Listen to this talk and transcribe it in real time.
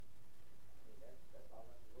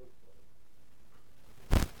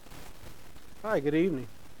Hi, good evening.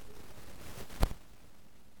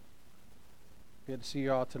 Good to see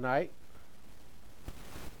you all tonight.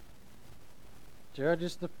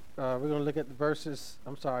 Judges, we're going to look at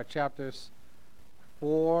the chapters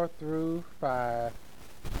 4 through 5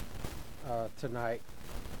 tonight.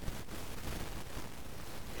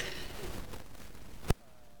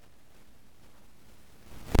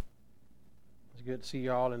 It's good to see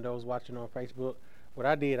you all and those watching on Facebook. What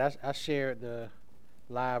I did, I shared the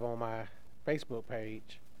live on my Facebook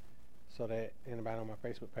page so that anybody on my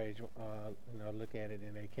Facebook page, look at it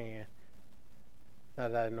and they can.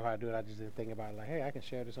 Not that I didn't know how to do it, I just didn't think about it. Like, hey, I can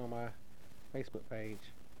share this on my Facebook page.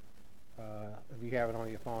 If you have it on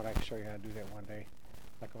your phone, I can show you how to do that one day,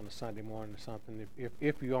 like on a Sunday morning or something.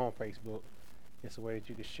 If you're on Facebook, it's a way that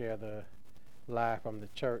you can share the live from the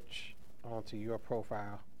church onto your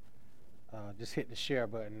profile. Just hit the share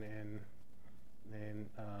button and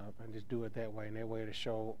just do it that way. And that way it'll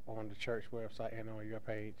show on the church website and on your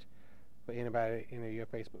page for anybody, any of your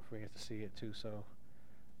Facebook friends to see it too. So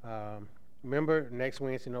remember, next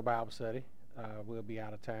Wednesday, no Bible study. We'll be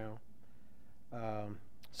out of town.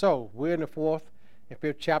 So we're in the 4th and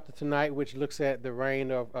 5th chapter tonight, which looks at the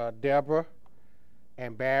reign of Deborak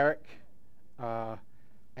and Barack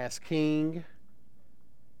as king.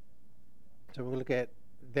 So we'll look at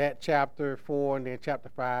that chapter 4, and then chapter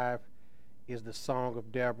 5 is the Song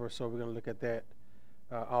of Deborah. So we're going to look at that.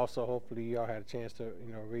 Also, hopefully you all had a chance to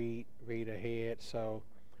read ahead. So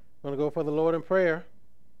I'm going to go for the Lord in prayer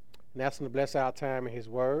and ask him to bless our time in his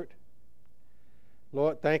word.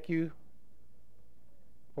 Lord, thank you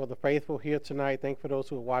for the faithful here tonight. Thank you for those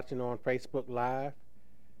who are watching on Facebook Live.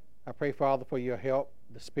 I pray, Father, for your help,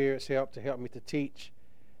 the Spirit's help, to help me to teach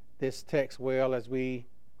this text well, as we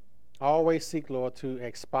always seek, Lord, to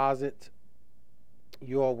exposit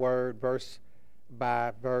your word verse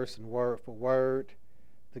by verse and word for word,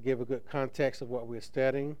 to give a good context of what we're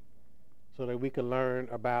studying so that we can learn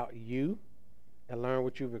about you and learn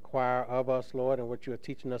what you require of us, Lord, and what you are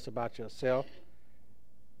teaching us about yourself,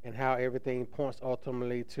 and how everything points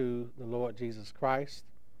ultimately to the Lord Jesus Christ.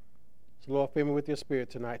 So, Lord, fill me with your Spirit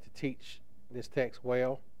tonight to teach this text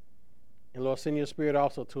well. And, Lord, send your Spirit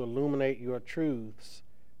also to illuminate your truths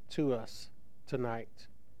to us tonight.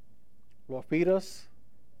 Lord, feed us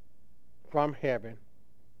from heaven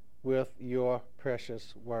with your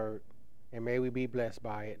precious word, and may we be blessed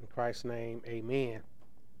by it. In Christ's name, amen.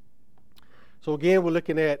 So, again, we're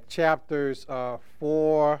looking at chapters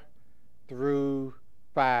 4 through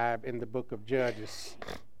 5 in the book of Judges.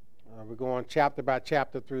 We're going chapter by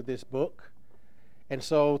chapter through this book. And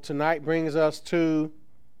so tonight brings us to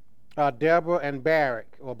Deborah and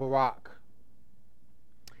Barack.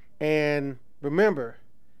 And remember,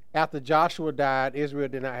 after Joshua died, Israel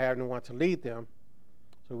did not have anyone to lead them.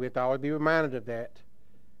 So we have to always be reminded of that.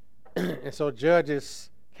 And so Judges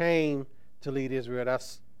came to lead Israel.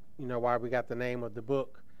 That's why we got the name of the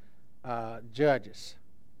book, Judges.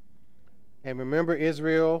 And remember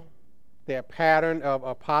Israel, their pattern of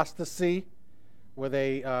apostasy, where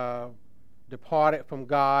they departed from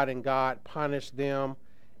God and God punished them,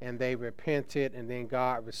 and they repented, and then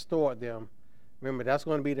God restored them. Remember, that's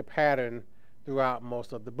going to be the pattern throughout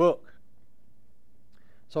most of the book.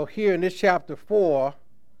 So here in this chapter 4,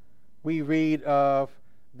 we read of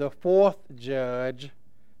the 4th judge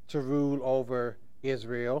to rule over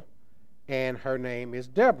Israel, and her name is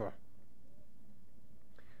Deborah.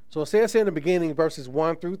 So it says in the beginning, verses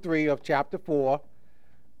 1 through 3 of chapter 4,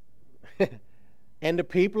 and the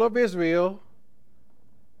people of Israel,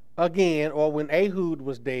 again, or when Ehud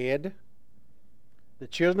was dead, the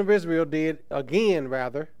children of Israel did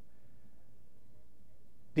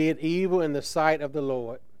evil in the sight of the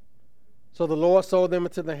Lord. So the Lord sold them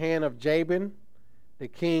into the hand of Jabin, the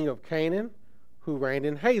king of Canaan, who reigned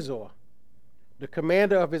in Hazor. The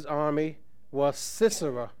commander of his army was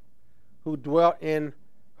Sisera, who dwelt in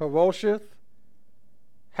Harosheth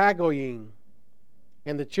Hagoyim.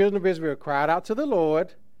 And the children of Israel cried out to the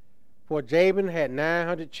Lord, for Jabin had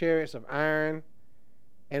 900 chariots of iron,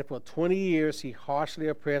 and for 20 years he harshly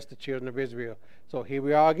oppressed the children of Israel. So here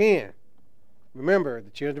we are again. Remember,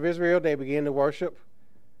 the children of Israel, they began to worship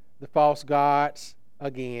the false gods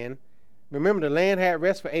again. Remember, the land had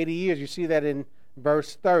rest for 80 years. You see that in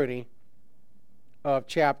verse 30 of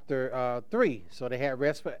chapter 3. So they had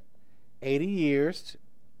rest for 80 years.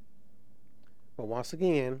 But once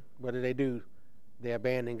again, what did they do? They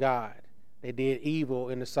abandoned God. They did evil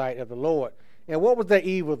in the sight of the Lord. And what was the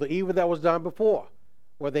evil? The evil that was done before,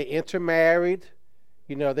 where they intermarried.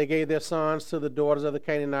 They gave their sons to the daughters of the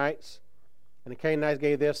Canaanites, and the Canaanites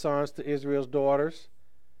gave their sons to Israel's daughters,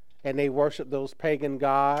 and they worshiped those pagan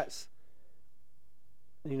gods.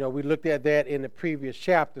 We looked at that in the previous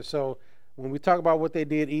chapter. So when we talk about what they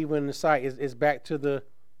did evil in the sight, it's back to the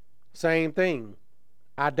same thing.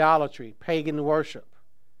 Idolatry, pagan worship,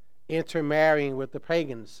 intermarrying with the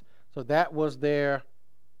pagans. So that was their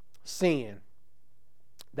sin.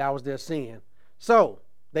 That was their sin. So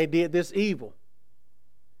they did this evil.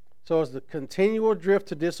 So it's the continual drift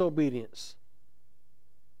to disobedience.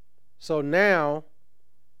 So now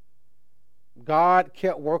God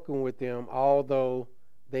kept working with them, although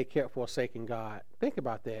they kept forsaking God. Think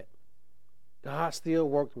about that. God still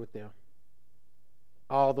worked with them,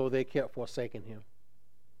 although they kept forsaking him.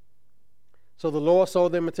 So the Lord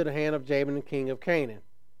sold them into the hand of Jabin, the king of Canaan.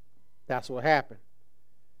 That's what happened.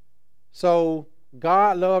 So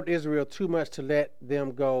God loved Israel too much to let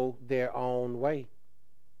them go their own way.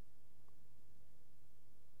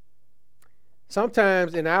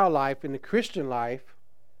 Sometimes in our life, in the Christian life,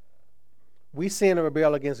 we sin and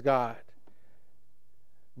rebel against God.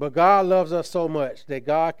 But God loves us so much that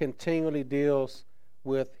God continually deals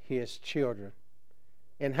with his children.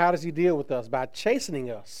 And how does he deal with us? By chastening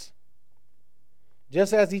us.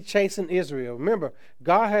 Just as he chastened Israel. Remember,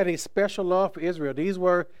 God had a special love for Israel. These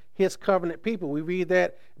were his covenant people. We read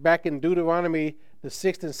that back in Deuteronomy, the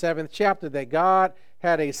 6th and 7th chapter, that God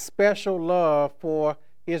had a special love for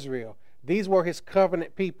Israel. These were his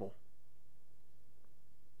covenant people.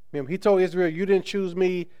 Remember, he told Israel, you didn't choose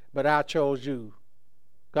me, but I chose you.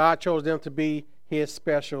 God chose them to be his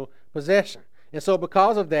special possession. And so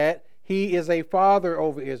because of that, he is a father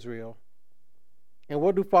over Israel. And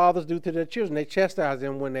what do fathers do to their children? They chastise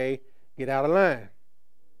them when they get out of line.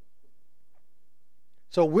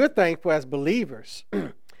 So we're thankful as believers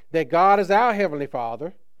that God is our Heavenly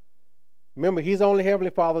Father. Remember, he's only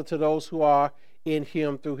Heavenly Father to those who are in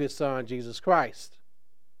him through his Son, Jesus Christ.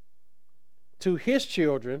 To his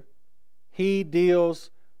children, he deals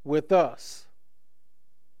with us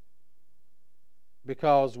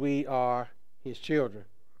because we are his children.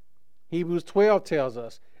 Hebrews 12 tells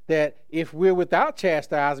us that if we're without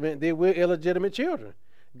chastisement, then we're illegitimate children.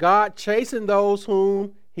 God chastened those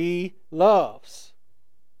whom he loves.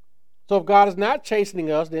 So if God is not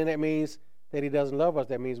chastening us, then that means that he doesn't love us.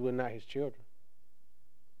 That means we're not his children.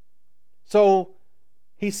 So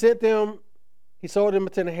he sold them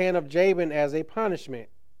into the hand of Jabin as a punishment.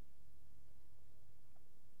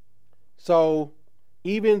 So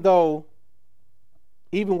even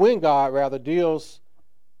when God deals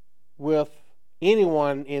with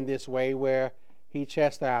anyone in this way where he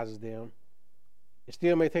chastises them, it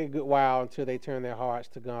still may take a good while until they turn their hearts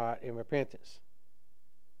to God in repentance.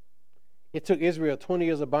 It took Israel 20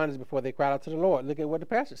 years of bondage before they cried out to the Lord. Look at what the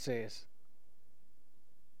passage says.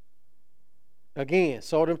 Again,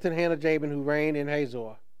 sold them to the hand of Jabin, who reigned in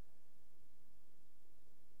Hazor.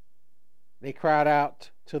 They cried out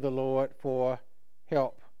to the Lord for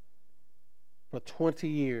help for 20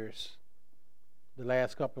 years. The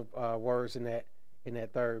last couple of words in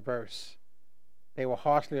that third verse. They were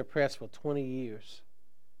harshly oppressed for 20 years.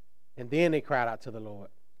 And then they cried out to the Lord.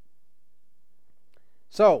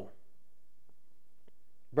 So,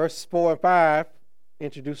 verses 4 and 5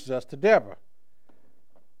 introduces us to Deborah.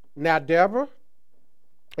 Now Deborah,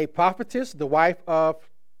 a prophetess, the wife of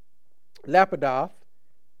Lapidoth,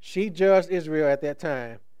 she judged Israel at that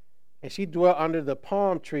time, and she dwelt under the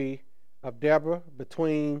palm tree of Deborah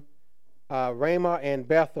between Ramah and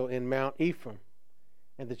Bethel in Mount Ephraim.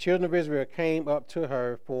 And the children of Israel came up to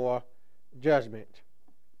her for judgment.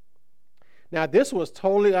 Now this was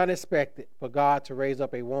totally unexpected for God to raise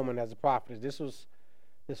up a woman as a prophetess.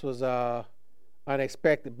 This was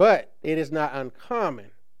unexpected, but it is not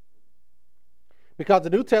uncommon. Because the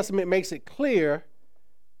New Testament makes it clear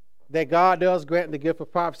that God does grant the gift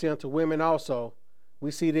of prophecy unto women also.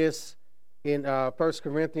 We see this in 1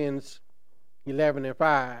 Corinthians 11 and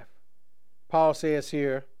 5. Paul says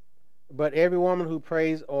here, but every woman who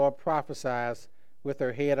prays or prophesies with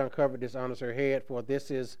her head uncovered dishonors her head, for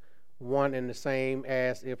this is one and the same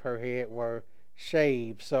as if her head were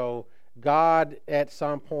shaved. So God at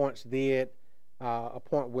some points did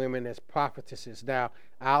appoint women as prophetesses. Now,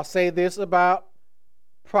 I'll say this about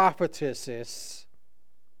prophetesses.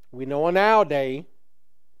 We know in our day,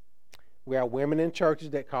 we have women in churches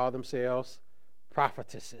that call themselves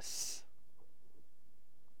prophetesses.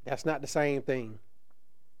 That's not the same thing.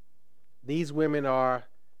 These women are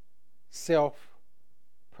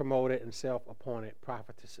self-promoted and self-appointed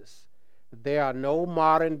prophetesses. There are no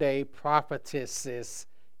modern-day prophetesses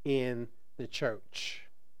in the church.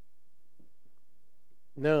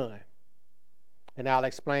 None. And I'll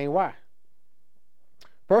explain why.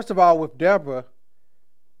 First of all, with Deborah,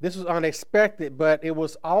 this was unexpected, but it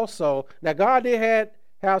was also, now God did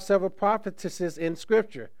have several prophetesses in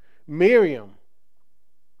Scripture. Miriam,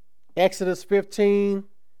 Exodus 15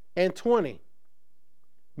 and 20.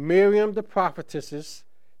 Miriam the prophetess,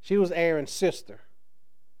 she was Aaron's sister.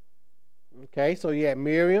 Okay, so you had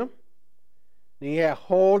Miriam. Then you had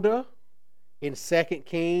Huldah in 2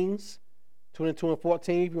 Kings 22 and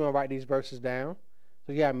 14, if you want to write these verses down.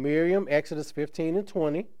 So you have Miriam, Exodus 15 and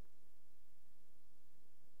 20.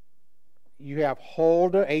 You have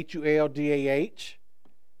Huldah, Huldah,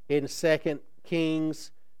 in 2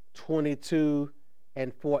 Kings 22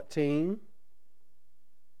 and 14.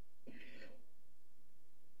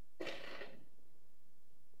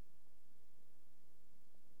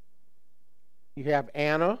 You have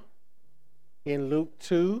Anna in Luke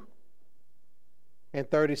 2 and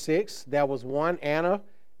 36. That was one Anna,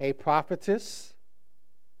 a prophetess,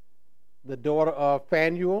 the daughter of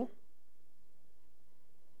Phanuel.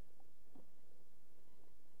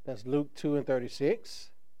 That's Luke 2 and 36.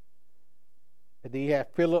 And then you have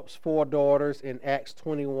Philip's 4 daughters in Acts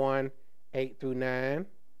 21, 8 through 9.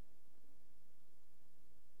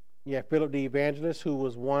 You have Philip the evangelist, who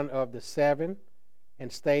was one of the 7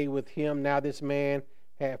 and stayed with him. Now this man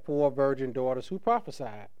had 4 virgin daughters who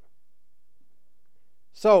prophesied.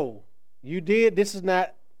 So, this is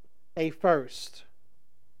not a first.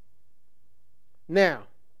 Now,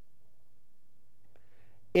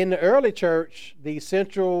 in the early church, the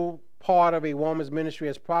central part of a woman's ministry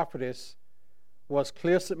as prophetess was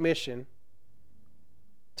clear submission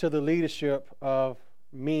to the leadership of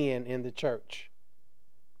men in the church.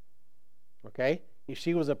 Okay? If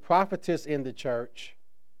she was a prophetess in the church,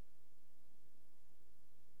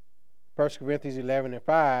 1 Corinthians 11 and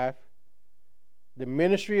 5, the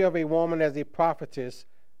ministry of a woman as a prophetess,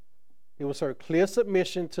 it was her clear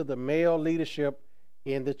submission to the male leadership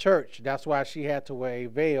in the church. That's why she had to wear a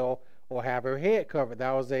veil or have her head covered.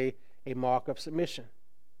 That was a mark of submission.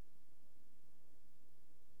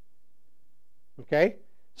 Okay?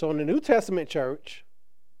 So in the New Testament church,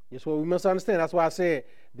 it's what we must understand. That's why I said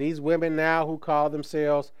these women now who call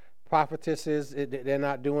themselves prophetesses, they're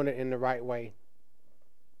not doing it in the right way.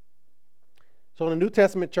 So in the New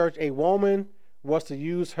Testament church, a woman was to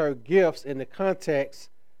use her gifts in the context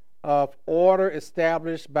of order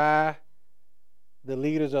established by the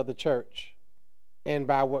leaders of the church and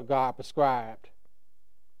by what God prescribed.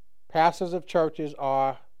 Pastors of churches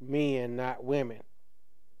are men, not women.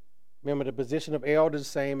 Remember, the position of elder is the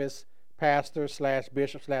same as pastor /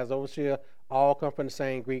 bishop / overseer, all come from the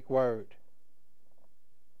same Greek word.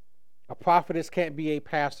 A prophetess can't be a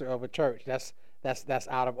pastor of a church. That's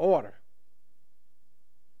out of order.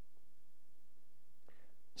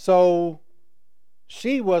 So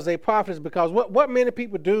she was a prophetess because what many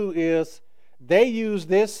people do is they use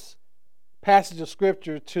this passage of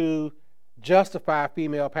scripture to justify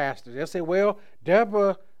female pastors. They'll say, well,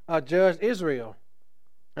 Deborah judged Israel.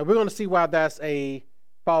 And we're going to see why that's a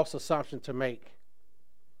false assumption to make.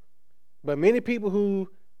 But many people who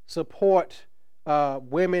support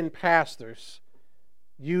women pastors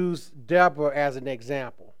use Deborah as an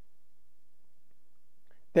example,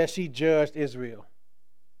 that she judged Israel.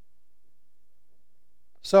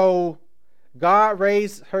 So God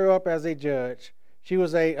raised her up as a judge. She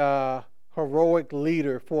was a heroic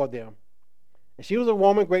leader for them. And she was a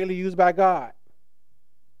woman greatly used by God.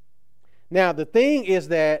 Now, the thing is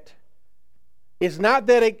that it's not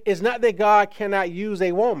that God cannot use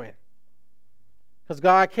a woman, because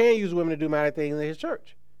God can use women to do mighty things in his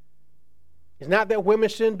church. It's not that women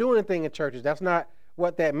shouldn't do anything in churches. That's not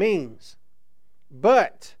what that means.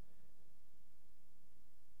 But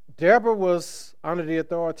Deborah was under the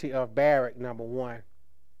authority of Barack, number one.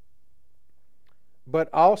 But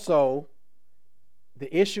also,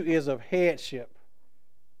 the issue is of headship,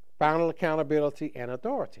 final accountability, and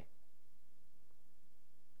authority.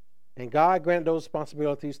 And God granted those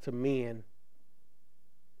responsibilities to men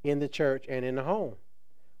in the church and in the home.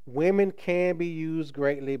 Women can be used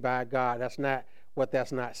greatly by God. That's not what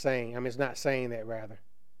that's not saying. I mean, it's not saying that, rather.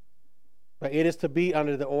 But it is to be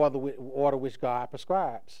under the order which God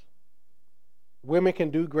prescribes. Women can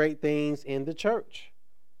do great things in the church,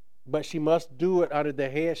 but she must do it under the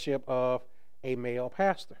headship of a male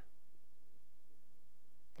pastor.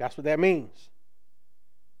 That's what that means.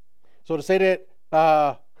 So to say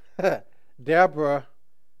that Deborah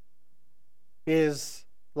is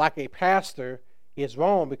like a pastor is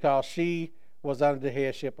wrong, because she was under the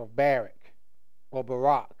headship of Barack or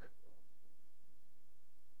Barack.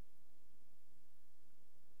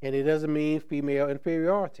 And it doesn't mean female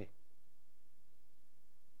inferiority.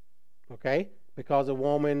 Okay? Because a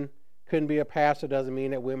woman couldn't be a pastor doesn't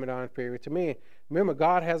mean that women are inferior to men. Remember,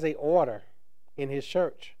 God has an order in his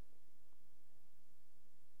church.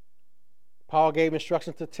 Paul gave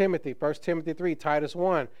instructions to Timothy, 1 Timothy 3, Titus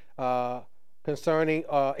 1, concerning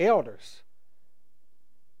elders.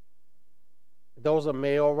 Those are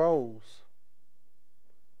male roles.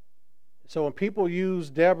 So when people use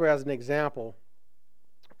Deborah as an example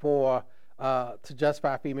for to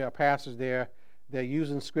justify female pastors, they're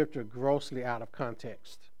using Scripture grossly out of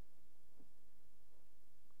context.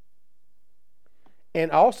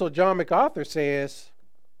 And also, John MacArthur says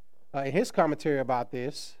in his commentary about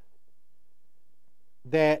this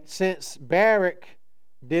that since Barack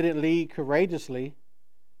didn't lead courageously,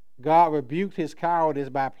 God rebuked his cowardice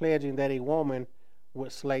by pledging that a woman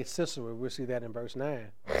would slay Sisera. We'll see that in verse 9.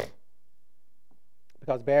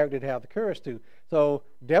 Because Barack didn't have the courage to. So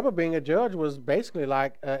Deborah being a judge was basically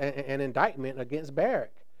like an indictment against Barack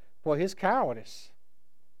for his cowardice.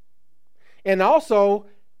 And also,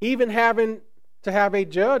 even having to have a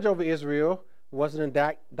judge over Israel was an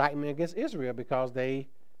indictment against Israel because they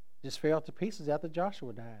just fell to pieces after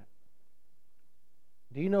Joshua died.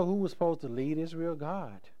 Do you know who was supposed to lead Israel?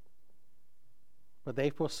 God. But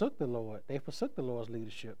they forsook the Lord. They forsook the Lord's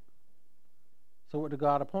leadership. So what did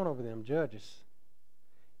God appoint over them? Judges.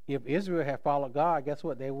 If Israel had followed God, guess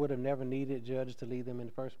what? They would have never needed judges to lead them in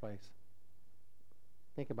the first place.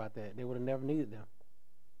 Think about that. They would have never needed them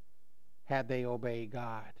had they obeyed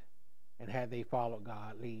God and had they followed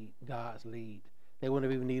God's lead. They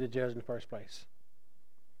wouldn't have even needed a judge in the first place.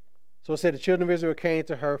 So it said the children of Israel came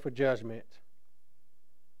to her for judgment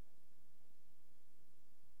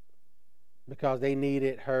because they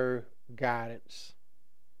needed her guidance.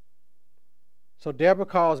 So Deborah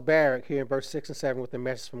calls Barack here in verse 6 and 7 with a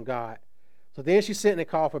message from God. So then she sent and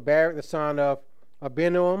called for Barack, the son of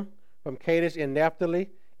Abinoam, from Kadesh in Naphtali,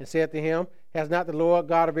 and said to him, Has not the Lord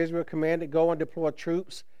God of Israel commanded, Go and deploy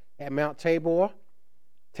troops at Mount Tabor?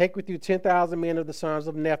 Take with you 10,000 men of the sons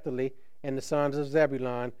of Naphtali and the sons of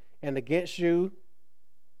Zebulun, and against you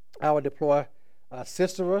I will deploy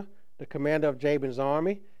Sisera, the commander of Jabin's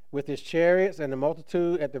army, with his chariots and the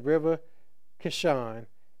multitude at the river Kishon,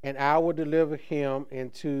 and I will deliver him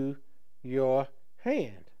into your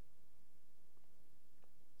hand.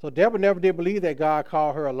 So Deborah never did believe that God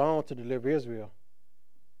called her alone to deliver Israel.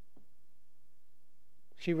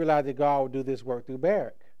 She realized that God would do this work through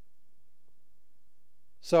Barack.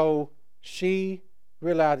 So she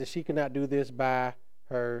realized that she could not do this by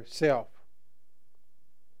herself.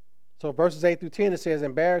 So verses 8 through 10, it says,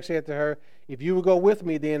 And Barack said to her, If you will go with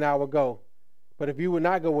me, then I will go. But if you will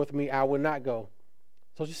not go with me, I will not go.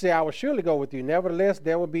 So she said, I will surely go with you. Nevertheless,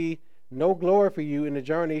 there will be no glory for you in the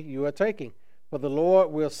journey you are taking. For the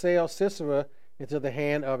Lord will sell Sisera into the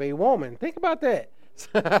hand of a woman. Think about that.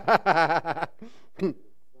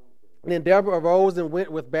 Then Deborah arose and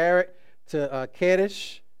went with Barack to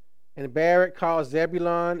Kadesh. And Barack called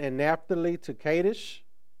Zebulun and Naphtali to Kadesh.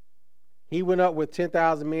 He went up with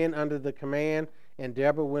 10,000 men under the command, and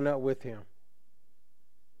Deborah went up with him.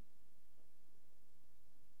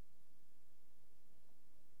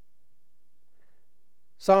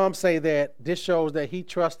 Some say that this shows that he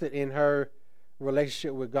trusted in her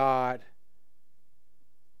relationship with God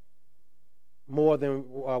more than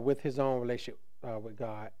with his own relationship with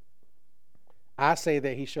God. I say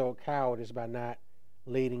that he showed cowardice by not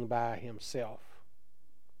leading by himself.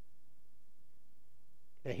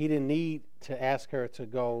 That he didn't need to ask her to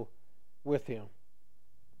go with him.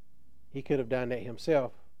 He could have done that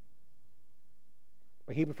himself.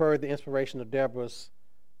 But he preferred the inspiration of Deborah's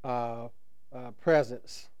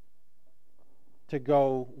presence to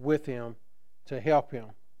go with him to help him.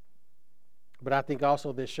 But I think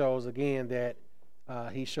also this shows again that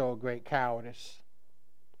he showed great cowardice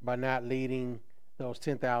by not leading those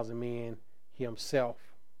 10,000 men himself.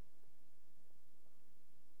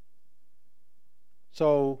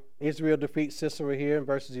 So Israel defeats Sisera here in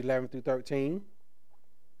verses 11 through 13.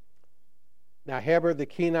 Now Heber the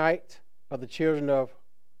Kenite of the children of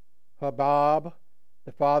Hobab,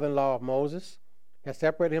 the father-in-law of Moses, had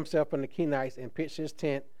separated himself from the Kenites and pitched his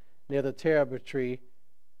tent near the terebinth tree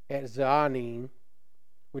at Zaanim,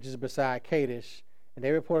 which is beside Kadesh. And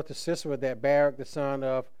they reported to Sisera that Barack, the son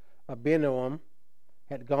of Abinoam,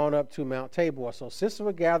 had gone up to Mount Tabor. So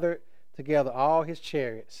Sisera gathered together all his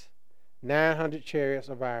chariots, 900 chariots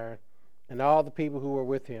of iron, and all the people who were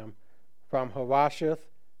with him, from Harosheth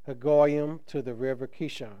Hagoyim to the river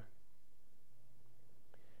Kishon.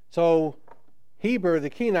 So Heber the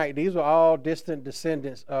Kenite, these were all distant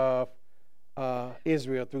descendants of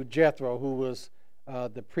Israel through Jethro, who was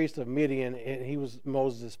the priest of Midian, and he was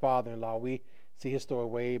Moses' father-in-law. We see his story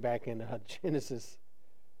way back in Genesis.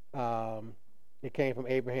 It came from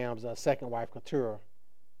Abraham's second wife, Keturah.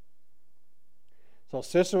 So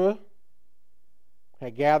Sisera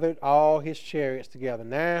had gathered all his chariots together.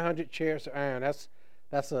 900 chariots of iron.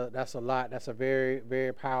 That's a lot. That's a very,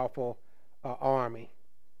 very powerful army.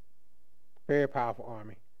 Very powerful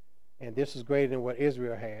army. And this is greater than what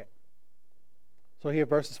Israel had. So here,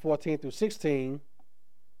 verses 14 through 16,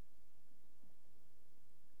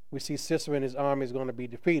 we see Sisera and his army is going to be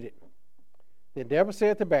defeated. Then Deborah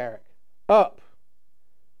said to Barak, "Up,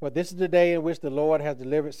 for this is the day in which the Lord has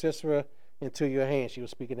delivered Sisera into your hand." She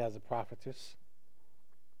was speaking as a prophetess.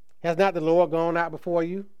 "Has not the Lord gone out before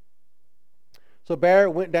you?" So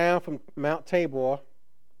Barak went down from Mount Tabor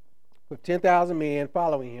with 10,000 men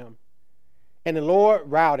following him. And the Lord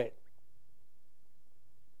routed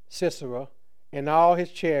Sisera and all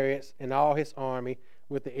his chariots and all his army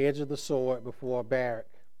with the edge of the sword before Barak.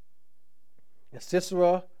 And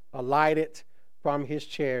Sisera alighted from his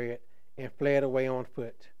chariot and fled away on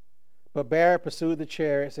foot. But Barak pursued the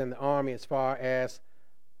chariots and the army as far as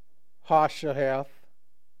Harshahath,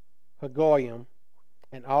 Hagoyim,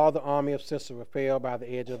 and all the army of Sisera fell by the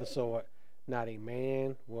edge of the sword. Not a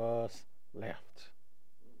man was left.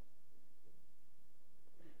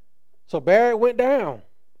 So Barak went down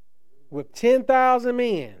with 10,000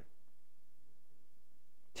 men.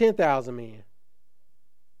 10,000 men.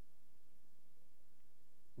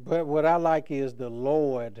 But what I like is the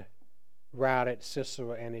Lord routed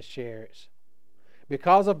Sisera and his chariots.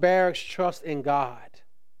 Because of Barak's trust in God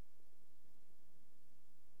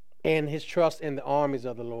and his trust in the armies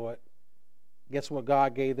of the Lord, guess what?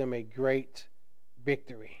 God gave them a great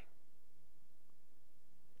victory.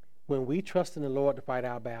 When we trust in the Lord to fight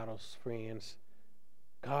our battles, friends,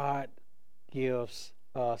 God gives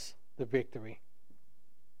us the victory.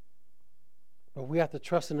 But we have to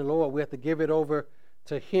trust in the Lord. We have to give it over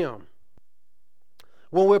to Him.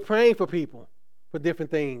 When we're praying for people, for different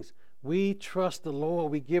things, we trust the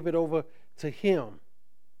Lord. We give it over to Him.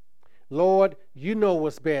 Lord, you know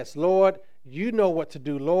what's best. Lord, you know what to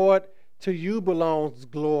do. Lord, to you belongs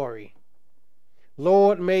glory.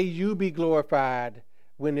 Lord, may you be glorified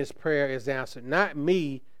when this prayer is answered. Not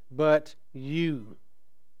me, but you.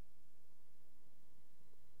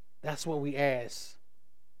 That's what we ask.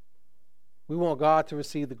 We want God to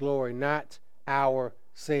receive the glory, not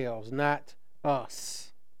ourselves, not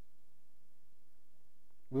us.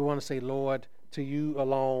 We want to say, Lord, to you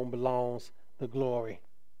alone belongs the glory.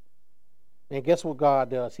 And guess what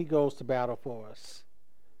God does? He goes to battle for us.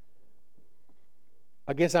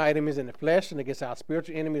 Against our enemies in the flesh and against our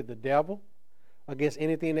spiritual enemy, the devil, against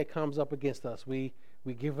anything that comes up against us, we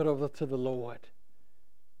give it over to the Lord.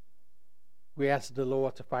 We ask the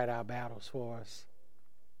Lord to fight our battles for us.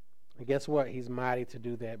 And guess what? He's mighty to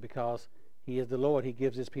do that because He is the Lord. He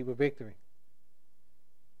gives His people victory.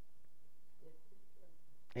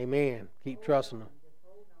 Amen. Keep trusting Him.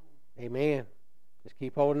 Amen. Just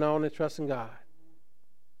keep holding on and trusting God.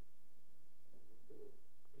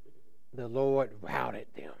 The Lord routed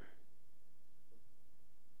them.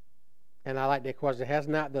 And I like that question. Has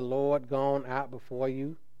not the Lord gone out before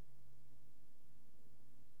you?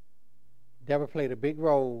 Deborah played a big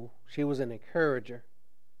role. She was an encourager.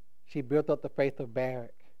 She built up the faith of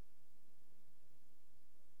Barak.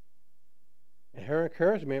 And her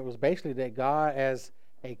encouragement was basically that God, as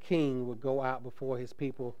a king, would go out before His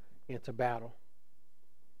people into battle.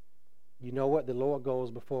 You know what? The Lord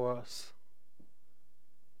goes before us.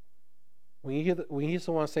 When you hear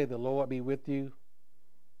someone say, "The Lord be with you,"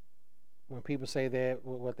 when people say that,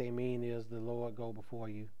 what they mean is the Lord go before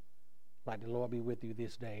you. Like the Lord be with you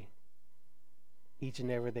this day. Each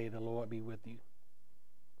and every day, the Lord be with you.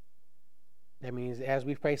 That means as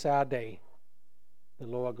we face our day, the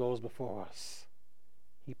Lord goes before us.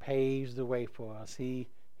 He paves the way for us. He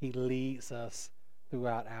leads us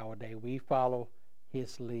throughout our day. We follow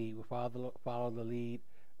His lead. We follow the lead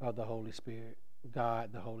of the Holy Spirit.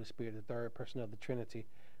 God, the Holy Spirit, the third person of the Trinity.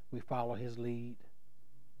 We follow His lead.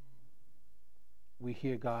 We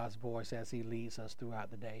hear God's voice as He leads us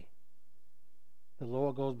throughout the day. The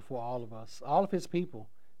Lord goes before all of us, all of His people.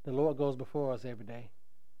 The Lord goes before us every day.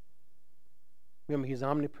 Remember, He's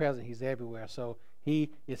omnipresent. He's everywhere. So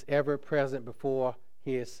He is ever present before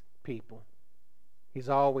His people. He's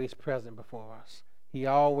always present before us. He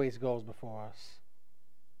always goes before us.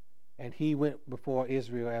 And He went before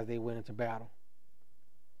Israel as they went into battle.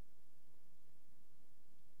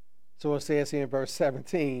 So it says here in verse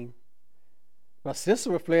 17, but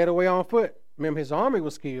Sisera fled away on foot. Remember, his army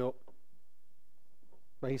was killed,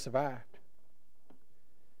 but he survived.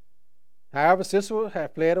 However, Sisera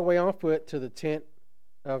had fled away on foot to the tent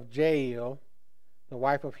of Jael, the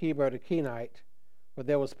wife of Heber the Kenite, for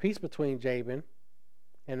there was peace between Jabin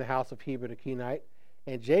and the house of Heber the Kenite.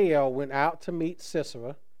 And Jael went out to meet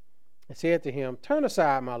Sisera, and said to him, Turn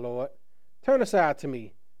aside, my lord, turn aside to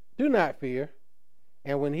me. Do not fear.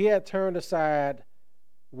 And when he had turned aside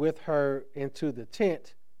with her into the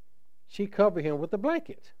tent, she covered him with a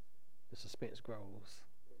blanket. The suspense grows.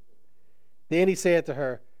 Then he said to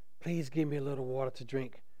her, Please give me a little water to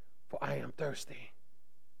drink, for I am thirsty.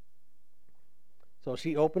 So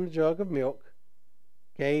she opened a jug of milk,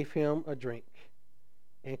 gave him a drink,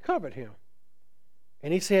 and covered him.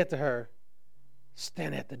 And he said to her,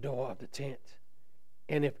 Stand at the door of the tent,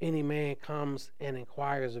 and if any man comes and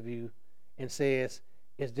inquires of you and says,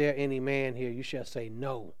 Is there any man here? You shall say,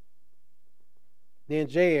 No. Then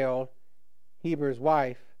Jael, Heber's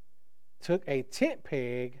wife, took a tent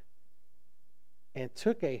peg and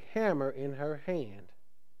took a hammer in her hand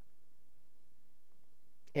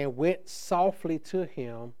and went softly to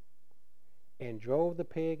him and drove the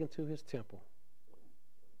peg into his temple.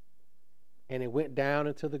 And it went down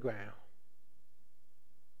into the ground,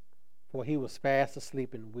 for he was fast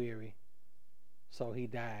asleep and weary, so he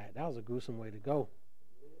died. That was a gruesome way to go.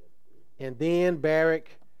 And then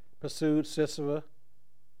Barak pursued Sisera.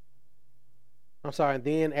 And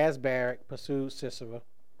then as Barak pursued Sisera,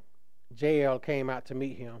 Jael came out to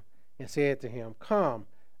meet him and said to him, Come,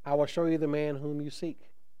 I will show you the man whom you seek.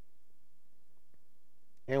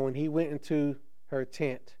 And when he went into her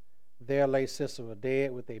tent, there lay Sisera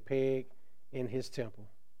dead with a peg in his temple.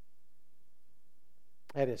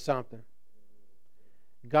 That is something.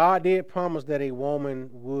 God did promise that a woman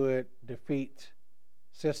would defeat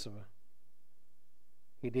Sisera.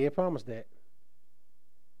 He did promise that.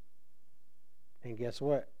 And guess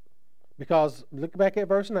what? Because look back at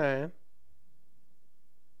verse 9.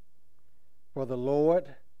 For the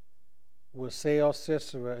Lord will sell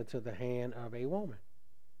Sisera into the hand of a woman.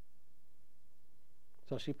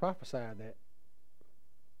 So she prophesied that.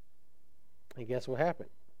 And guess what happened?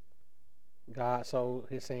 God sold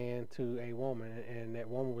his hand to a woman, and that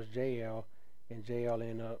woman was Jael, and Jael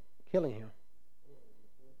ended up killing him.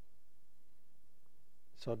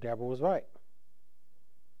 So Deborah was right.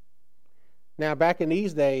 Now, back in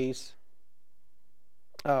these days,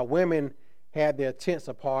 women had their tents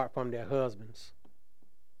apart from their husbands.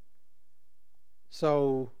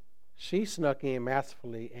 So she snuck in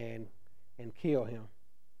masterfully and killed him.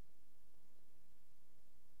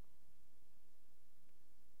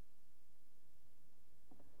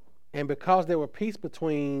 And because there were peace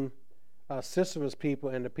between Sisera's people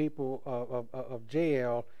and the people of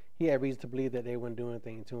Jael, he had reason to believe that they wouldn't do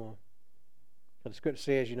anything to him. But the scripture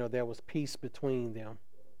says, there was peace between them.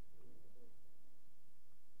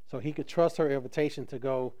 So he could trust her invitation to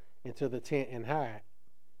go into the tent and hide,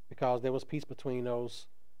 because there was peace between those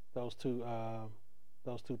two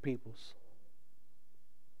peoples.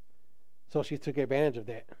 So she took advantage of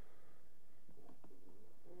that.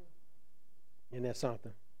 Isn't that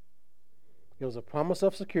something? It was a promise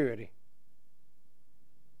of security.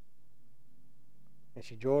 And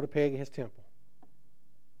she drove the peg in his temple.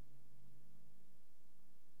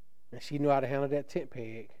 And she knew how to handle that tent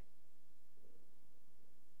peg.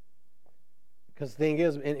 Because the thing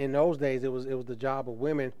is, in those days, it was the job of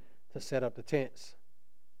women to set up the tents.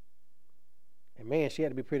 And man, she had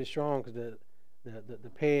to be pretty strong, because the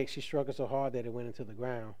peg, she struck it so hard that it went into the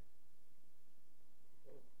ground.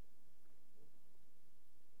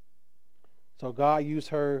 So God used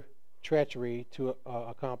her treachery to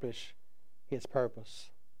accomplish his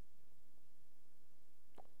purpose.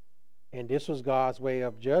 And this was God's way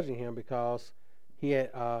of judging him, because he had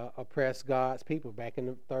oppressed God's people. Back in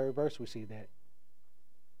the 3rd verse, we see that.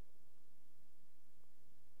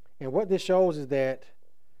 And what this shows is that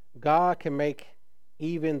God can make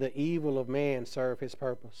even the evil of man serve his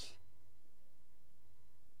purpose.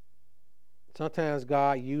 Sometimes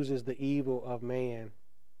God uses the evil of man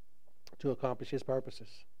to accomplish his purposes.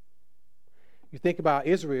 You think about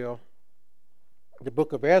Israel, the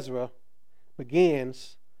book of Ezra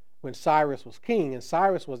begins when Cyrus was king, and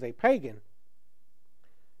Cyrus was a pagan.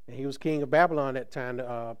 And he was king of Babylon at that time,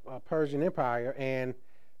 the Persian Empire. And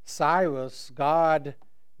Cyrus, God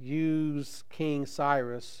used King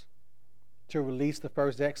Cyrus to release the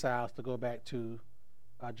first exiles to go back to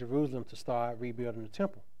Jerusalem to start rebuilding the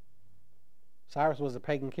temple. Cyrus was a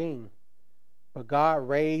pagan king, but God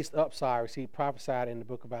raised up Cyrus. He prophesied in the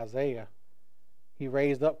book of Isaiah. He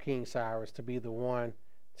raised up King Cyrus to be the one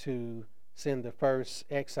to send the first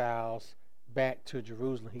exiles back to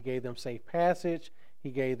Jerusalem. He gave them safe passage. He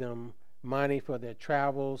gave them money for their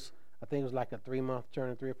travels. I think it was like a 3-month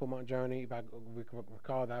journey, 3 or 4 month journey. If I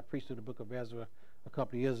recall that, I preached through the book of Ezra a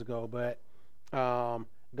couple of years ago. But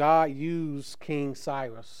God used King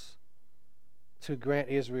Cyrus to grant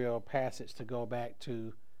Israel passage to go back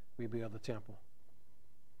to rebuild the temple.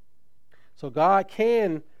 So God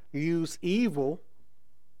can use evil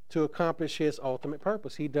to accomplish his ultimate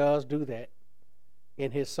purpose. He does do that in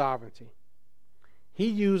his sovereignty. He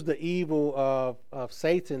used the evil of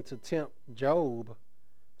Satan to tempt Job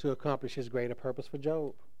to accomplish his greater purpose for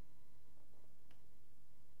Job.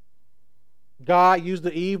 God used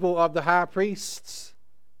the evil of the high priests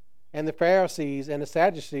and the Pharisees and the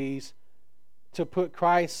Sadducees to put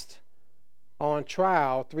Christ on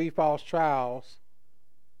trial, 3 false trials,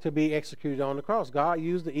 to be executed on the cross. God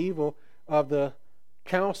used the evil of the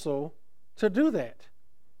council to do that,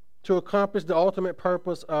 to accomplish the ultimate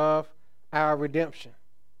purpose of our redemption.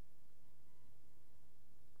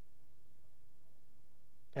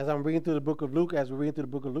 As I'm reading through the book of Luke,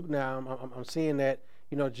 now, I'm seeing that,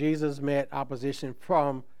 Jesus met opposition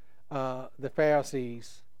from the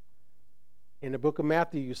Pharisees. In the book of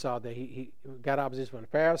Matthew, you saw that he got opposition from the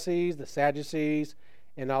Pharisees, the Sadducees,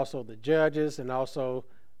 and also the judges, and also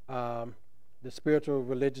the spiritual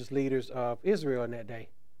religious leaders of Israel in that day.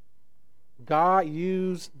 God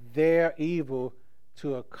used their evil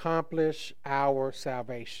to accomplish our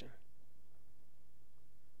salvation.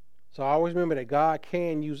 So always remember that God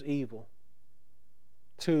can use evil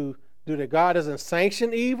to do that. God doesn't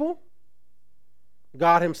sanction evil.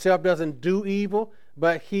 God himself doesn't do evil,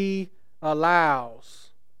 but he allows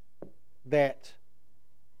that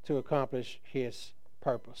to accomplish his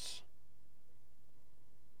purpose.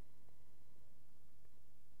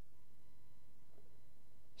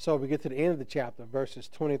 So we get to the end of the chapter, verses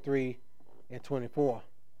 23 and 24.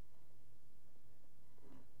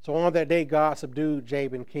 So on that day, God subdued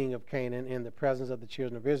Jabin, king of Canaan, in the presence of the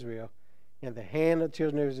children of Israel. And the hand of the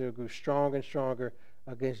children of Israel grew stronger and stronger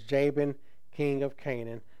against Jabin, king of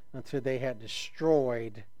Canaan, until they had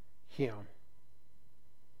destroyed him.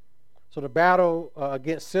 So the battle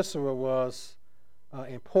against Sisera was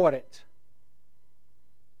important.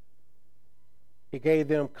 It gave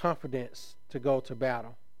them confidence to go to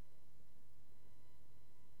battle.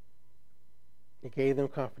 It gave them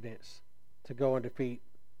confidence to go and defeat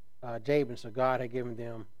Jabin, so God had given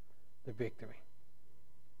them the victory.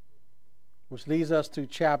 Which leads us to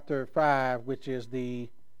chapter 5, which is the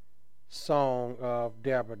song of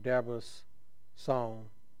Deborah's song.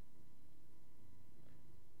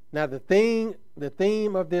 Now the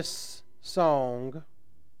theme of this song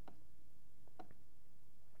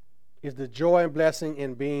is the joy and blessing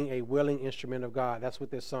in being a willing instrument of God. That's what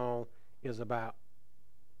this song is about.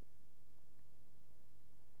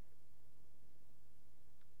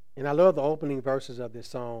 And I love the opening verses of this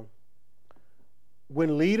song.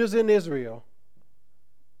 When leaders in Israel,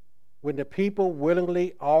 when the people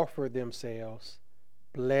willingly offer themselves,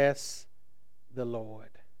 bless the Lord.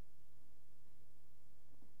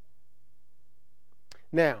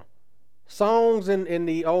 Now, songs in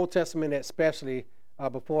the Old Testament, especially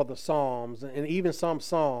before the Psalms, and even some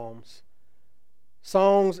Psalms,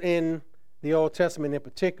 songs in the Old Testament in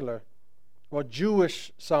particular, or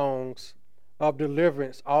Jewish songs of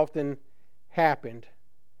deliverance, often happened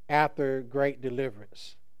after great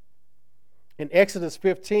deliverance. In Exodus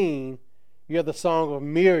 15, you have the song of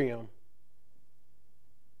Miriam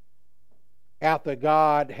after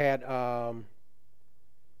God had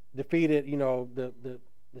defeated, the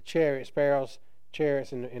chariots, Pharaoh's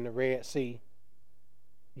chariots in the Red Sea.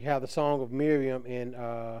 You have the song of Miriam in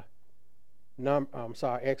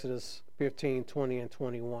Exodus 15, 20, and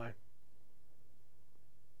 21.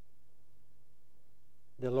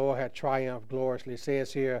 The Lord had triumphed gloriously. It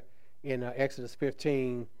says here in Exodus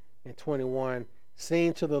 15 and 21,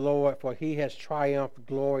 sing to the Lord, for he has triumphed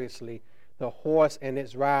gloriously. The horse and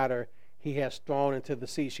its rider he has thrown into the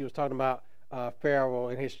sea. She was talking about Pharaoh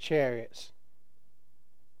and his chariots.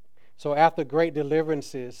 So after great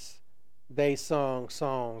deliverances, they sung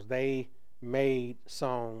songs. They made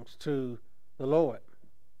songs to the Lord.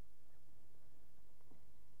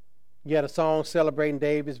 You had a song celebrating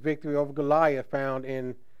David's victory over Goliath found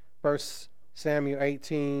in 1 Samuel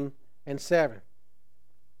 18 and 7.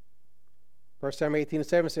 1 Samuel 18 and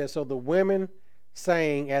 7 says, so the women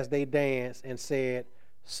sang as they danced and said,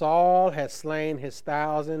 Saul has slain his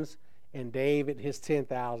thousands and David his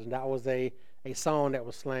 10,000. That was a song that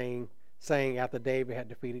was sang after David had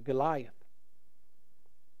defeated Goliath.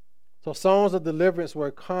 So songs of deliverance were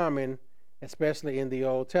common, especially in the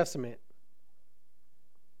Old Testament.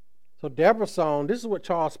 So Deborah's song, this is what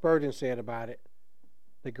Charles Spurgeon said about it,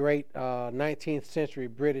 the great 19th century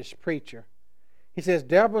British preacher. He says,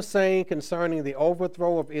 Deborah sang concerning the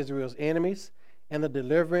overthrow of Israel's enemies and the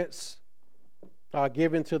deliverance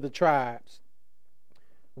given to the tribes.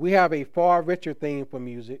 We have a far richer theme for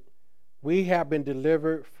music. We have been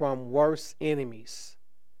delivered from worse enemies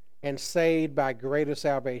and saved by greater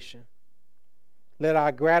salvation. Let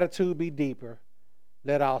our gratitude be deeper.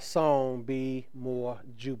 Let our song be more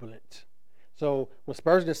jubilant. So what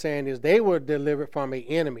Spurgeon is saying is they were delivered from an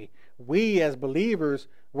enemy. We as believers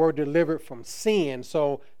were delivered from sin.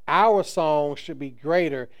 So our song should be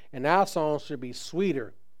greater and our song should be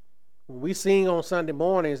sweeter. When we sing on Sunday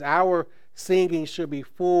mornings, our singing should be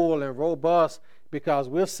full and robust because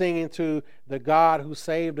we're singing to the God who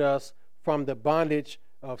saved us from the bondage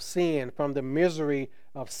of sin, from the misery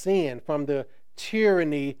of sin, from the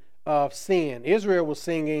tyranny of sin. Israel was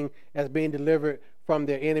singing as being delivered from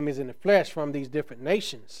their enemies in the flesh, from these different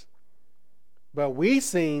nations. But we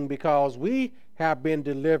sing because we have been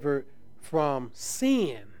delivered from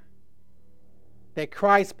sin, that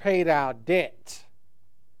Christ paid our debt.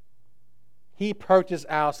 He purchased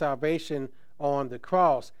our salvation on the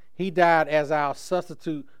cross. He died as our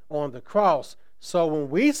substitute on the cross. So when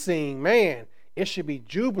we sing, man, it should be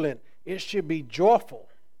jubilant. It should be joyful.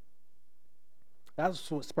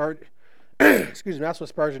 That's what Spurgeon, that's what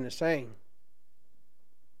Spurgeon is saying.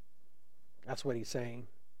 That's what he's saying.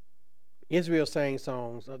 Israel sang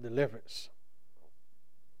songs of deliverance.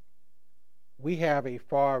 We have a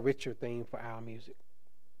far richer theme for our music.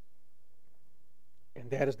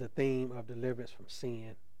 And that is the theme of deliverance from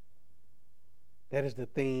sin. That is the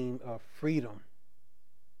theme of freedom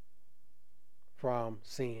from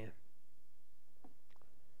sin.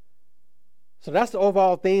 So that's the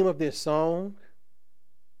overall theme of this song.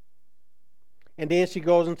 And then she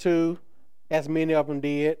goes into, as many of them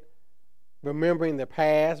did, remembering the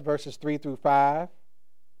past, verses 3 through 5.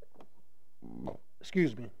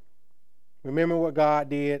 Remember what God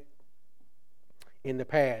did in the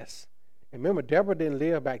past. And remember, Deborah didn't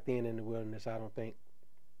live back then in the wilderness, I don't think.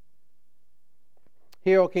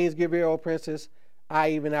 Hear, O kings, give ear, O princes.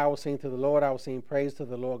 I will sing to the Lord. I will sing praise to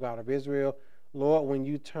the Lord God of Israel. Lord, when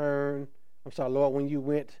you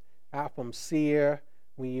went out from Seir,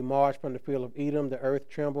 when you marched from the field of Edom, the earth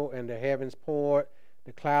trembled and the heavens poured.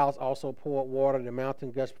 The clouds also poured water. The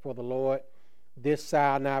mountain gushed before the Lord. This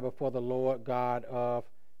sighed now before the Lord God of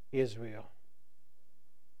Israel.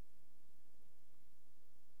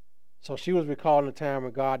 So she was recalling the time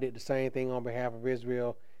when God did the same thing on behalf of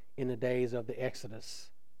Israel in the days of the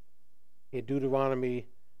Exodus. In Deuteronomy,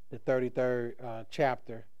 the 33rd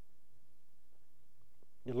chapter,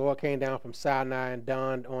 the Lord came down from Sinai and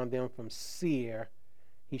dawned on them from Seir.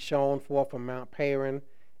 He shone forth from Mount Paran,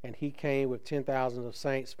 and he came with 10,000 of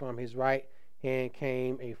saints. From his right hand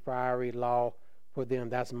came a fiery law for them.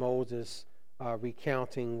 That's Moses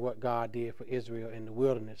recounting what God did for Israel in the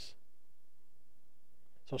wilderness.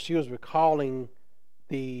 So she was recalling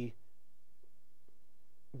the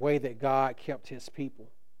way that God kept his people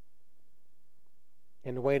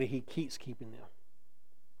and the way that he keeps keeping them.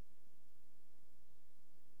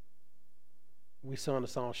 We sung the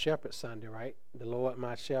song Shepherd Sunday, right? The Lord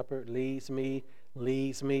my shepherd leads me,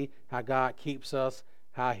 how God keeps us,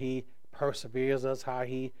 how he perseveres us, how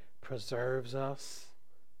he preserves us.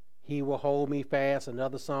 He will hold me fast.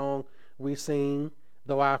 Another song we sing,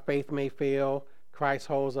 though our faith may fail, Christ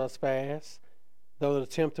holds us fast. Though the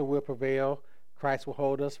tempter will prevail, Christ will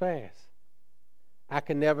hold us fast. I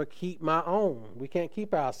can never keep my own. We can't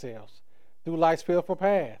keep ourselves through life's fearful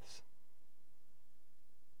paths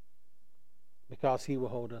because he will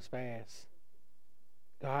hold us fast.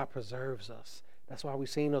 God preserves us. That's why we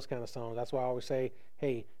sing those kind of songs. That's why I always say,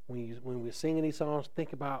 hey, when we're singing these songs,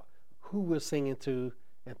 think about who we're singing to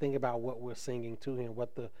and think about what we're singing to him,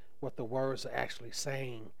 what the words are actually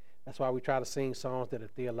saying. That's why we try to sing songs that are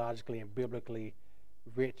theologically and biblically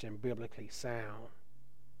rich and biblically sound.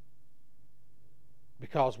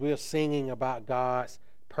 Because we're singing about God's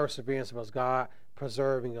perseverance of us, God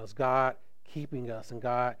preserving us, God keeping us, and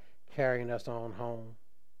God carrying us on home.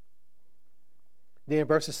 Then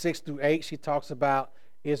verses 6 through 8, she talks about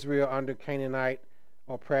Israel under Canaanite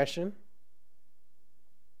oppression.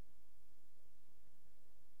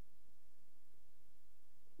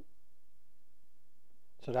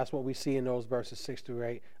 So that's what we see in those verses 6 through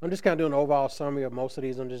 8. I'm just kind of doing an overall summary of most of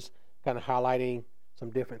these. I'm just kind of highlighting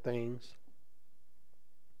some different things.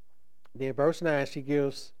 Then verse 9, she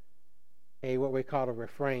gives what we call a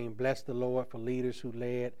refrain. Bless the Lord for leaders who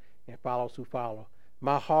led and followers who follow.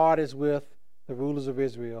 My heart is with the rulers of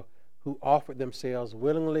Israel who offered themselves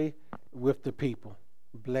willingly with the people.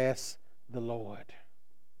 Bless the Lord.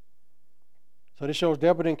 So this shows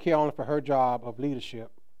Deborah didn't care only for her job of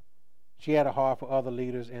leadership. She had a heart for other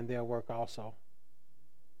leaders and their work also.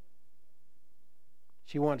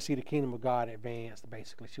 She wanted to see the kingdom of God advanced,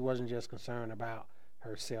 basically. She wasn't just concerned about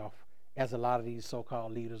herself, as a lot of these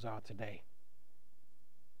so-called leaders are today.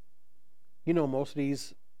 You know, most of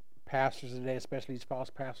these pastors today, especially these false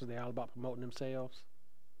pastors, they're all about promoting themselves.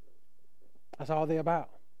 That's all they're about.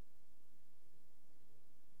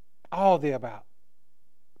 All they're about.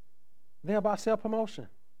 They're about self-promotion.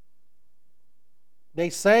 They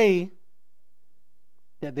say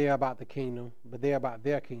that they're about the kingdom, but they're about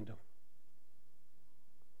their kingdom.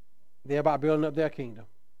 They're about building up their kingdom.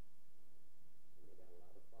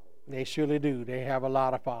 They surely do. They have a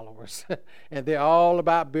lot of followers. And they're all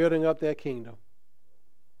about building up their kingdom.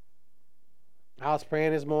 I was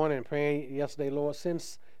praying this morning and praying yesterday, Lord, send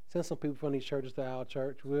some people from these churches to our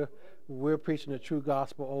church. We're preaching the true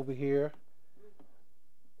gospel over here.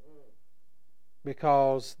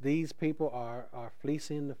 Because these people are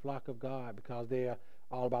fleecing the flock of God because they're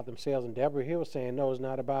all about themselves. And Deborah here was saying, no, it's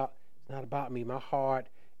not about me. My heart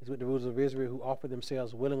is with the rulers of Israel who offer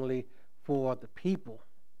themselves willingly for the people.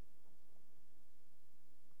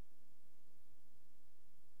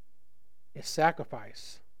 It's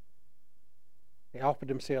sacrifice. They offer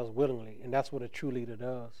themselves willingly, and that's what a true leader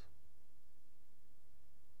does.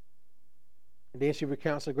 And then she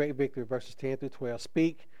recounts a great victory, verses 10 through 12.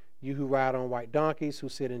 Speak, you who ride on white donkeys, who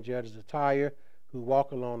sit in judges' attire, who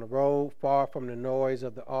walk along the road, far from the noise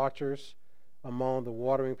of the archers, among the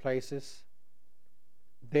watering places.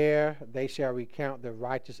 There they shall recount the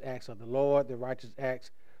righteous acts of the Lord, the righteous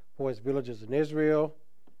acts for his villages in Israel.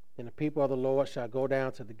 And the people of the Lord shall go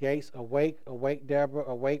down to the gates. Awake, awake, Deborah,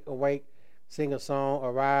 awake, awake. Sing a song,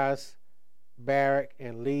 arise, Barack,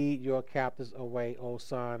 and lead your captives away, O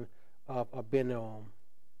son of Abinoam.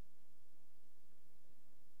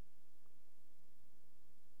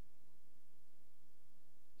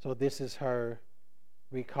 So this is her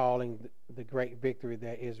recalling the great victory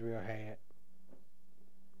that Israel had.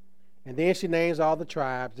 And then she names all the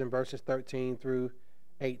tribes in verses 13 through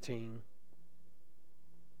 18.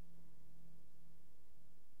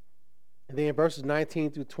 And then in verses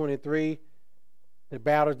 19 through 23, the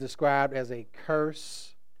battle is described as a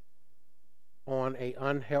curse on an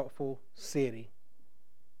unhelpful city.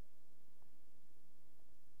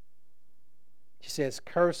 She says,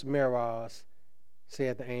 curse Meroz,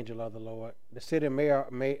 said the angel of the Lord. The city of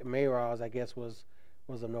Meroz, I guess, was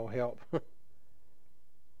of no help.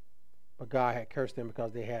 But God had cursed them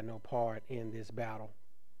because they had no part in this battle.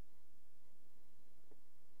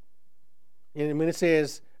 And when it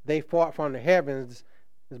says they fought from the heavens,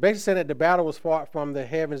 it's basically saying that the battle was fought from the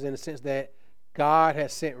heavens in the sense that God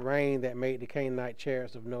had sent rain that made the Canaanite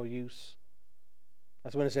chariots of no use.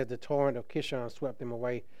 That's when it says the torrent of Kishon swept them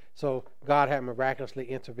away. So God had miraculously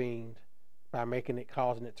intervened by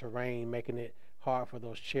causing it to rain, making it hard for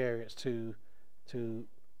those chariots to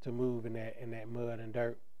move in that mud and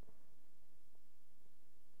dirt.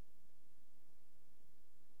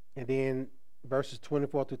 And then verses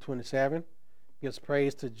 24 through 27 gives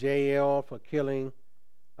praise to Jael for killing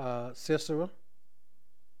Sisera.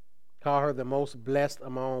 Call her the most blessed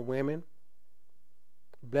among women.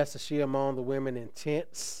 Blessed is she among the women in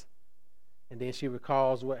tents. And then she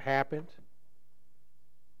recalls what happened.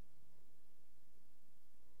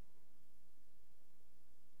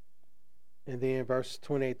 And then verses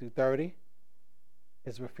 28 through 30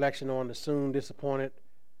 is reflection on the soon disappointed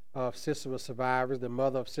of Sisera's survivors. The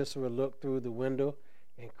mother of Sisera looked through the window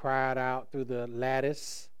and cried out through the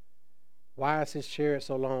lattice, why is his chariot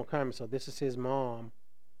so long coming? So this is his mom.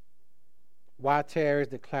 Why tarries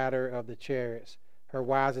the clatter of the chariots? Her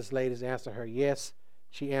wisest ladies answered her, yes,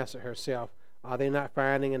 she answered herself. Are they not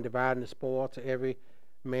finding and dividing the spoil to every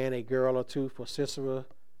man a girl or two? For Sisera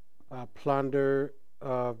plunder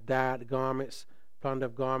of dyed garments,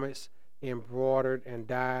 embroidered and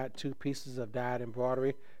dyed, 2 pieces of dyed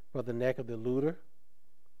embroidery for the neck of the looter.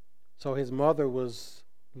 So his mother was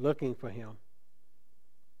looking for him.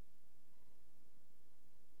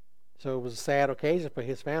 So it was a sad occasion for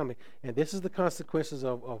his family. And this is the consequences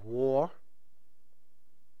of war.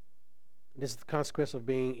 This is the consequence of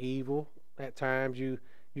being evil. At times you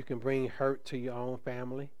can bring hurt to your own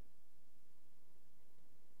family.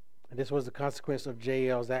 And this was the consequence of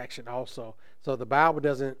Jael's action also. So the Bible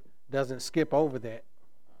doesn't skip over that.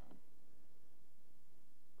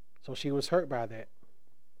 So she was hurt by that.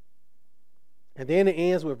 And then it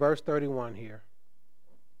ends with verse 31 here.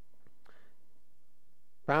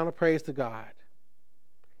 Final praise to God.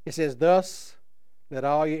 It says, thus let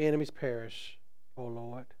all your enemies perish, O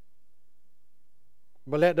Lord.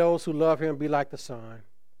 But let those who love him be like the sun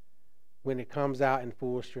when it comes out in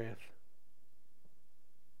full strength.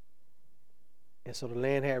 And so the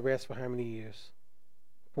land had rest for how many years?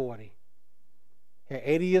 40. Had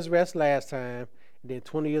 80 years rest last time, and then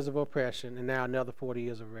 20 years of oppression, and now another 40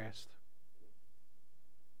 years of rest.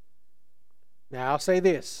 Now I'll say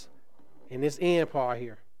this, in this end part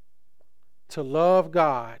here. To love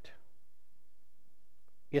God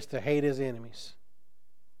is to hate his enemies.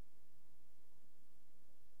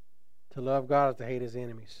 To love God is to hate his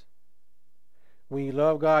enemies. When you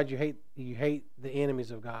love God, you hate the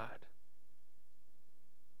enemies of God.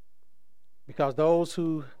 Because those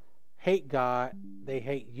who hate God, they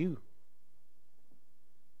hate you.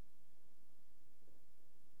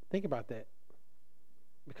 Think about that.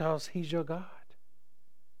 Because he's your God.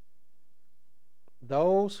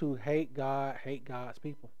 Those who hate God hate God's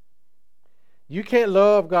people. You can't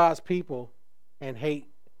love God's people and hate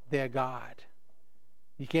their God.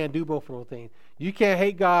 You can't do both of those things. You can't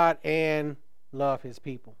hate God and love his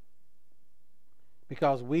people.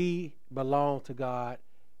 Because we belong to God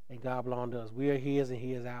and God belongs to us. We are his and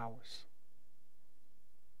he is ours.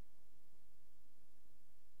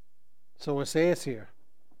 So it says here,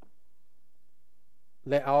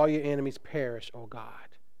 let all your enemies perish, O God.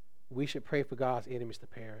 We should pray for God's enemies to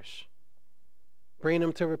perish. Bring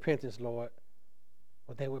them to repentance, Lord,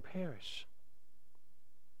 or they will perish.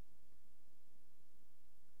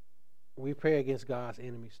 We pray against God's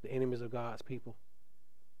enemies, the enemies of God's people.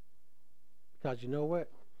 Because you know what?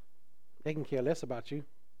 They can care less about you.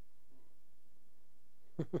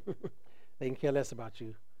 They can care less about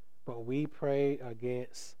you. But we pray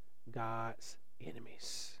against God's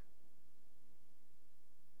enemies.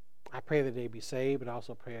 I pray that they be saved, but I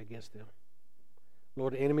also pray against them.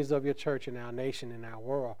 Lord, the enemies of your church and our nation and our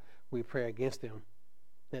world, we pray against them.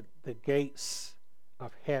 That the gates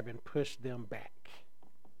of heaven push them back.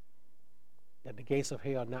 That the gates of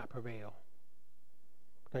hell not prevail.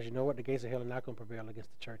 Because you know what? The gates of hell are not going to prevail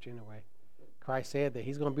against the church anyway. Christ said that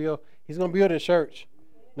he's going to build his church.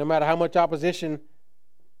 No matter how much opposition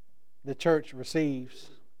the church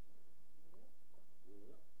receives,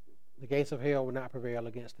 the gates of hell will not prevail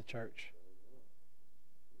against the church.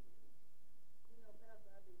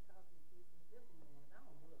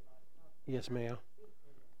 Yes, ma'am.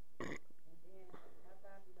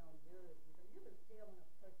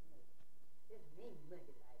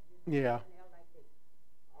 Yeah.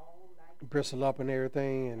 Bristle up and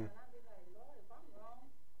everything, and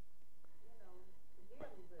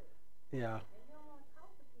yeah.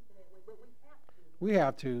 We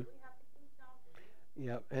have to.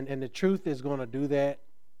 Yeah, and the truth is going to do that.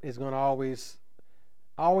 It's going to always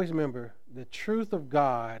remember the truth of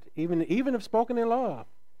God, even if spoken in love,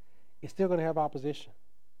 it's still going to have opposition.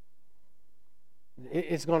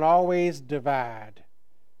 It's going to always divide.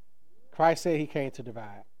 Christ said he came to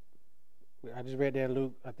divide. I just read that in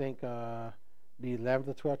Luke, I think the 11th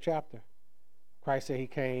or 12th chapter. Christ said he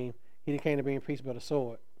didn't came to bring peace but a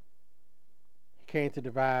sword. He came to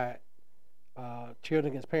divide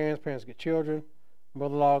children against parents, parents against children,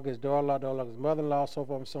 mother-in-law against daughter-in-law, daughter-in-law against mother-in-law, so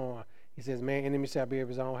forth and so on. He says, man, enemy shall be of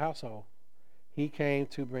his own household. He came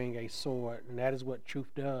to bring a sword, and that is what truth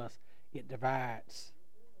does. It divides.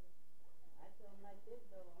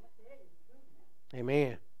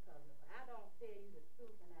 Amen.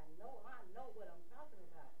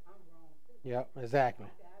 Yep, exactly.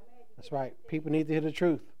 That's right. People need to hear the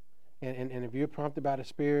truth. And if you're prompted by the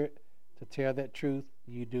Spirit to tell that truth,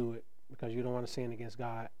 you do it because you don't want to sin against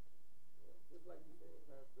God. Just like you said,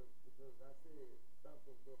 Pastor, because I said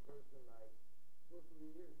something to a person like 2 or 3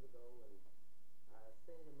 years ago, and I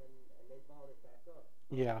seen them and they brought it back up.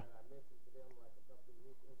 Yeah. And I mentioned to them like a couple of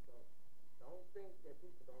weeks ago. Don't think that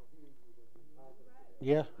people don't hear you when you're talking to them.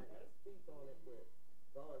 Yeah. I can speak on it with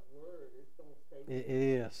God's word. It's going to stay. It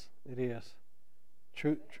is. It is.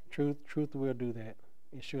 Truth will do that.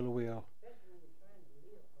 It surely will.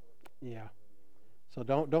 Yeah. So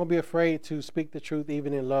don't be afraid to speak the truth,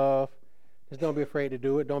 even in love. Just don't be afraid to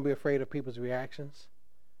do it. Don't be afraid of people's reactions.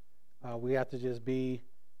 We have to just be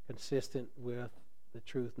consistent with the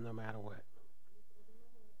truth, no matter what.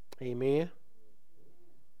 Amen.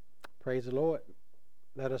 Praise the Lord.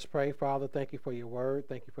 Let us pray. Father, thank you for your word.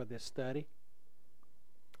 Thank you for this study.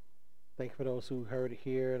 Thank you for those who heard it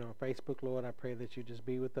here and on Facebook, Lord. I pray that you just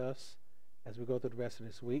be with us as we go through the rest of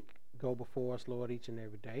this week. Go before us, Lord, each and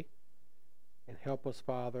every day. And help us,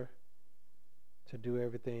 Father, to do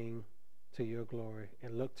everything to your glory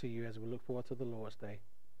and look to you as we look forward to the Lord's day.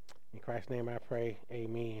 In Christ's name I pray,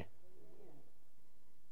 amen.